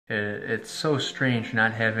It's so strange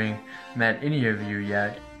not having met any of you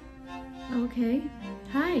yet. Okay.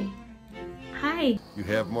 Hi. Hi. You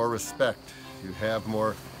have more respect. You have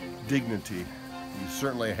more dignity. You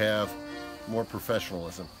certainly have more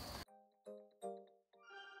professionalism.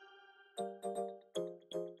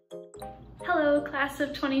 Hello, class of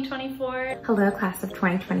 2024. Hello, class of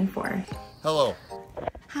 2024. Hello.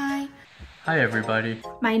 Hi. Hi everybody.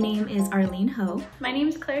 My name is Arlene Ho. My name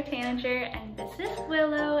is Claire Tanager, and this is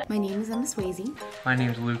Willow. My name is Emma Swayze. My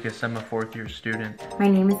name's Lucas. I'm a fourth-year student. My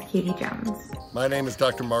name is Katie Jones. My name is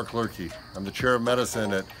Dr. Mark Lurkey. I'm the chair of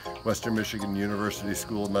medicine at Western Michigan University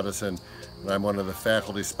School of Medicine, and I'm one of the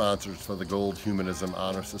faculty sponsors for the Gold Humanism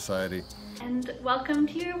Honor Society. And welcome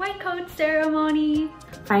to your white coat ceremony.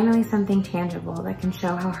 Finally something tangible that can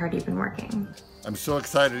show how hard you've been working. I'm so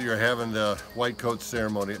excited you're having the white coat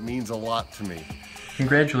ceremony. It means a lot to me.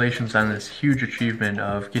 Congratulations on this huge achievement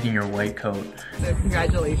of getting your white coat. So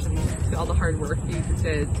congratulations to all the hard work you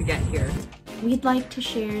did to get here. We'd like to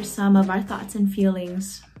share some of our thoughts and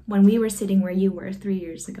feelings when we were sitting where you were 3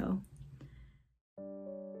 years ago.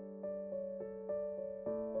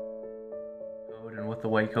 And what the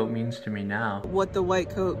white coat means to me now. What the white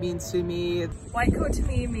coat means to me. White coat to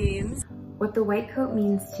me means... What the white coat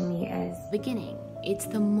means to me is... Beginning. It's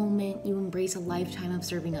the moment you embrace a lifetime of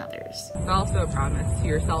serving others. It's also a promise to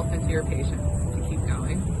yourself and to your patients to keep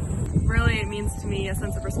going. Really, it means to me a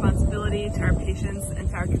sense of responsibility to our patients and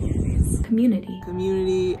to our communities. Community.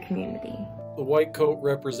 Community. Community. The white coat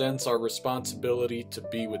represents our responsibility to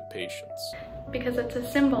be with patients. Because it's a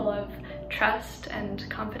symbol of trust and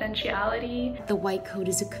confidentiality. The white coat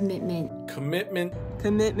is a commitment. Commitment.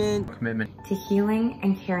 Commitment. Commitment. To healing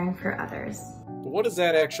and caring for others. But what does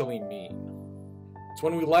that actually mean? It's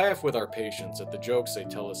when we laugh with our patients at the jokes they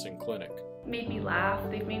tell us in clinic. Made me laugh,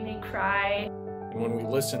 they've made me cry. And when we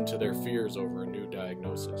listen to their fears over a new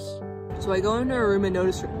diagnosis. So I go into her room and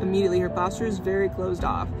notice immediately her posture is very closed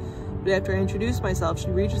off. But after I introduce myself, she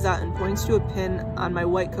reaches out and points to a pin on my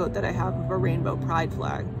white coat that I have of a rainbow pride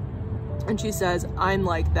flag. And she says, "I'm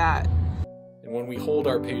like that." And when we hold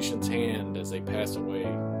our patient's hand as they pass away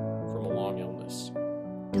from a long illness.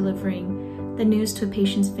 Delivering the news to a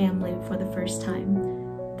patient's family for the first time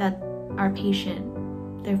that our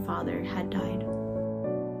patient, their father, had died.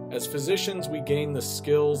 As physicians, we gain the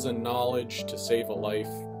skills and knowledge to save a life.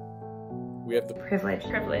 We have the privilege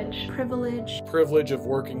of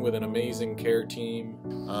working with an amazing care team.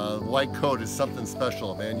 The white coat is something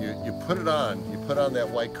special, man. You put it on, you put on that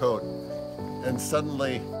white coat, and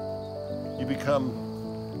suddenly you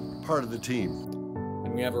become part of the team.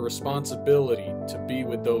 And we have a responsibility to be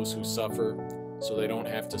with those who suffer so they don't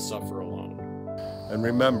have to suffer alone. And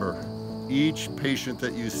remember, each patient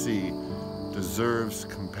that you see deserves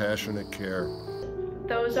compassionate care.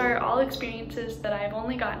 Those are all experiences that I've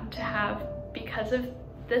only gotten to have because of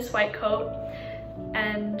this white coat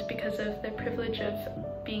and because of the privilege of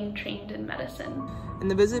being trained in medicine.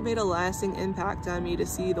 And the visit made a lasting impact on me to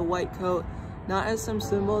see the white coat not as some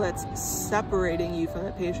symbol that's separating you from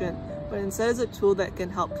the patient, but instead as a tool that can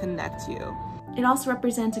help connect you. It also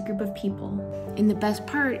represents a group of people. And the best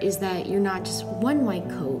part is that you're not just one white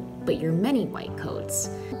coat, but you're many white coats.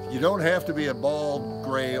 You don't have to be a bald,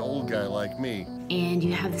 gray, old guy like me. And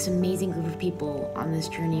you have this amazing group of people on this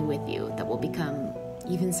journey with you that will become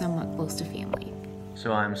even somewhat close to family.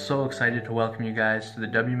 So I'm so excited to welcome you guys to the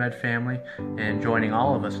WMed family and joining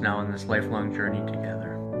all of us now in this lifelong journey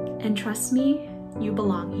together. And trust me, you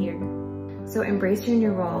belong here. So embrace your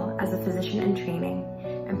new role as a physician in training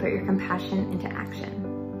and put your compassion into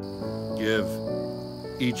action. Give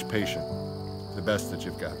each patient the best that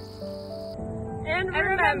you've got. And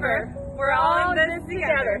remember, we're all in this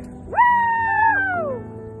together.